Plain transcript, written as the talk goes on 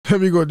Let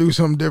me go do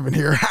something different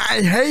here.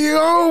 Hi, hey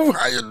yo,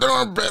 how you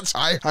doing, bitch?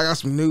 I got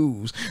some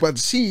news. But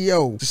the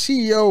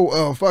CEO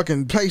of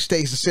fucking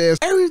PlayStation says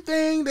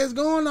everything that's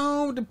going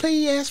on with the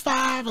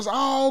PS5 is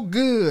all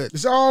good.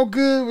 It's all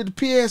good with the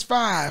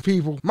PS5,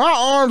 people. My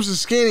arms are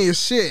skinny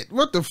as shit.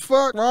 What the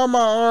fuck? Why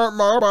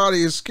my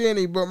body is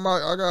skinny, but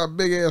I got a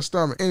big ass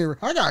stomach. Anyway,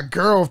 I got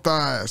girl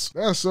thighs.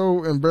 That's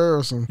so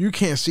embarrassing. You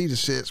can't see the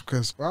shits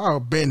because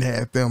I've been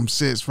had them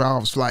shits when I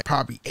was like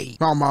probably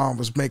 8. My mom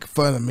was making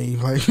fun of me.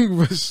 Like,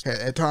 was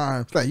at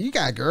times like, you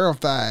got girl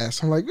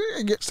thighs. I'm like,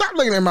 stop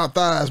looking at my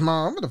thighs,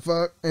 mom. What the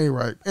fuck?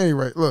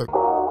 Anyway, look.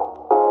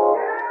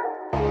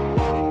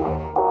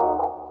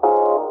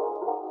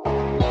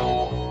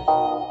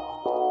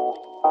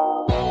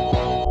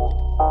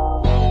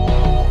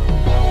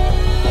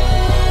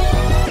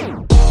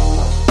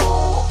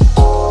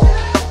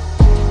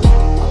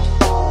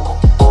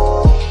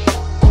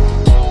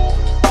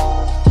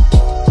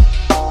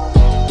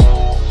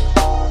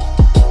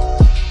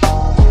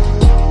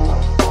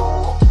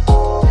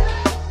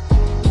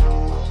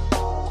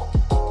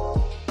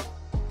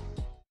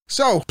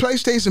 So,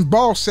 PlayStation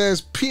boss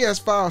says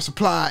PS5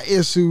 supply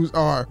issues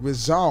are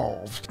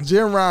resolved.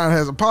 Jim Ryan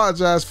has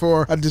apologized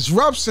for a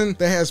disruption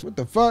that has, what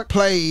the fuck,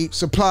 plagued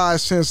supply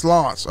since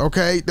launch.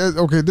 Okay,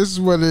 this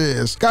is what it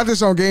is. Got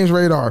this on Games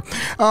Radar.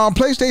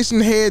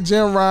 PlayStation head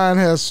Jim Ryan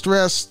has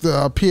stressed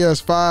the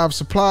PS5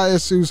 supply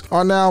issues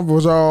are now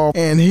resolved,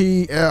 and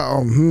he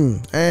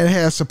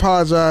has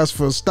apologized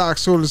for stock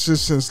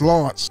shortages since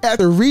launch. At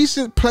the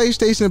recent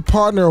PlayStation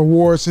Partner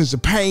Awards in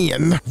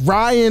Japan,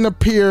 Ryan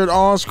appeared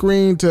on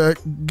screen to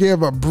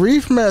give a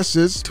brief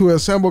message to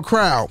assembled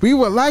crowd. We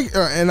would like,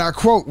 and I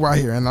quote right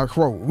here, and I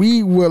quote,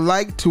 we would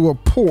like to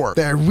report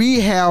that we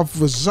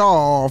have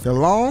resolved the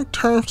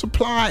long-term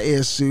supply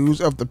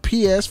issues of the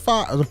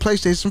PS5, of the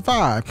PlayStation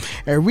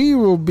 5, and we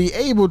will be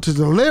able to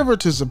deliver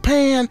to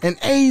Japan and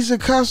Asia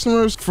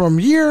customers from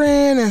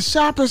year-end and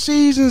shopping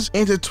seasons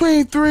into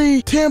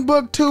 23,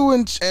 Timbuktu,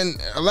 and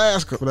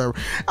Alaska, whatever.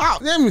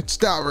 Let me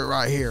stop it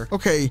right here.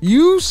 Okay,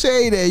 you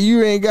say that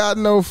you ain't got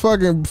no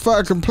fucking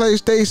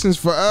PlayStations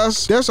for us.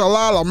 There's a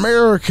lot of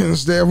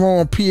Americans that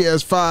want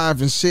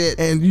PS5 and shit,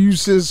 and you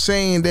just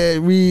saying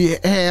that we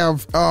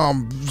have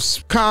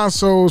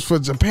consoles for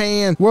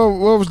Japan. What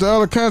was the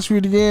other country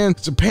again?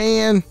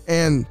 Japan,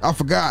 and I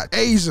forgot.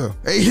 Asia.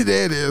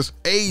 There it is.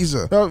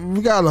 Asia.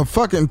 We got a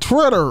fucking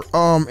Twitter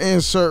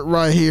insert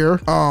right here.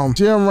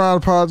 Jim Ryan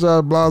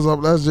apologized, blah blah.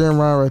 That's Jim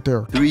Ryan right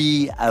there.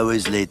 3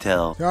 hours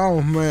later.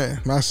 Oh man,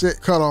 my shit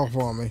cut off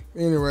on me.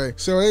 Anyway,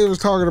 so they was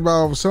talking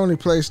about Sony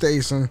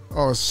PlayStation,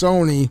 or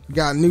Sony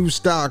got new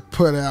stock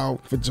put out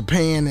for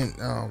Japan and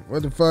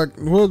what the fuck?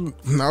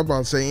 I'm about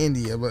to say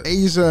India, but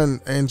Asia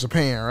and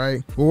Japan,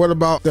 right? But what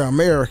about the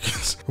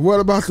Americans? What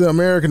about the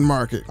American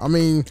market? I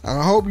mean,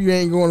 I hope you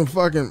ain't going to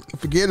fucking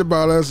forget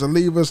about us and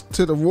leave us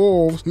to the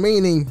wolves,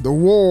 meaning the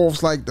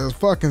wolves like the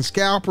fucking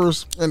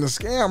scalpers and the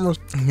scammers.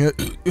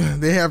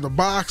 They have the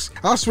box.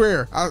 I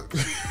swear, I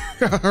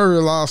heard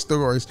a lot of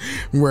stories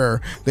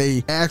where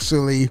they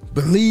actually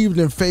believed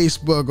in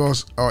Facebook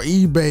or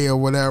eBay or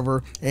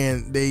whatever,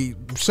 and they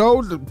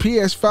sold the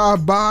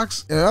PS5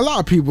 box. And a lot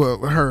of people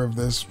have heard of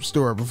this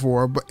story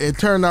before, but it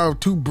turned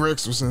out 2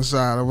 bricks was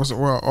inside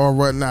or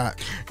whatnot.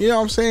 You know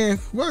what I'm saying?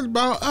 What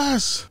about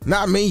us?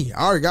 Not me.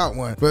 I already got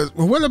one. But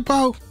what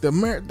about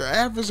the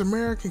average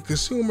American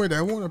consumer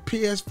that want a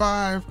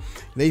PS5?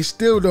 They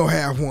still don't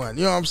have one.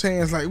 You know what I'm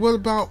saying? It's like, what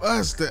about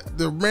us?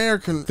 The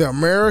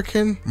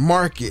American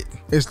market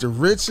is the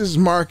richest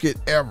market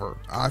ever,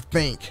 I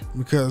think,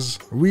 because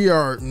we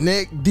are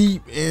neck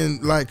deep in,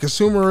 like,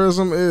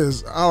 consumerism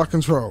is out of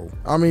control.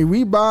 I mean,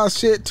 we buy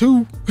shit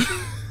too.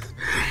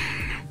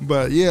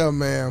 But yeah,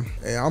 man,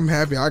 hey, I'm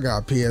happy I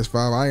got a PS5.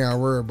 I ain't gotta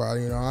worry about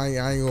it. You know, I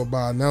ain't gonna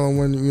buy another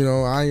one. You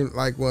know, I ain't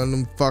like one of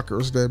them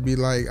fuckers that be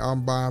like,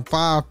 I'm buying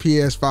 5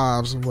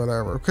 PS5s or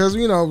whatever. Because,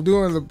 you know,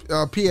 doing the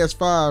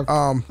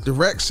PS5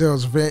 direct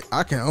sales event,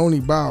 I can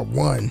only buy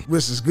 1,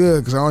 which is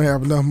good because I don't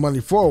have enough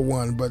money for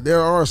 1. But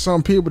there are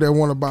some people that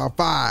want to buy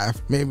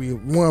 5. Maybe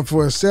 1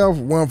 for himself,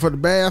 1 for the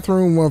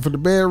bathroom, 1 for the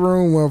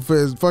bedroom, 1 for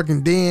his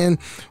fucking den,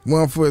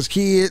 1 for his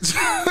kids.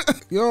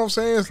 You know what I'm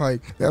saying? It's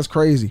like, that's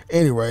crazy.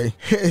 Anyway,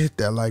 hit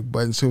that like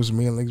button. Social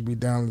media links be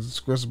down in the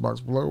description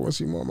box below. Want to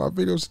see more of my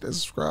videos? Hit that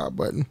subscribe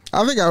button.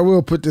 I think I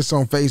will put this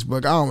on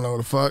Facebook. I don't know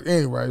the fuck.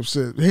 Anyway,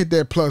 so hit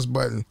that plus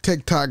button.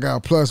 TikTok got a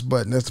plus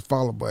button. That's the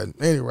follow button.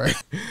 Anyway,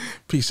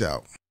 peace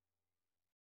out.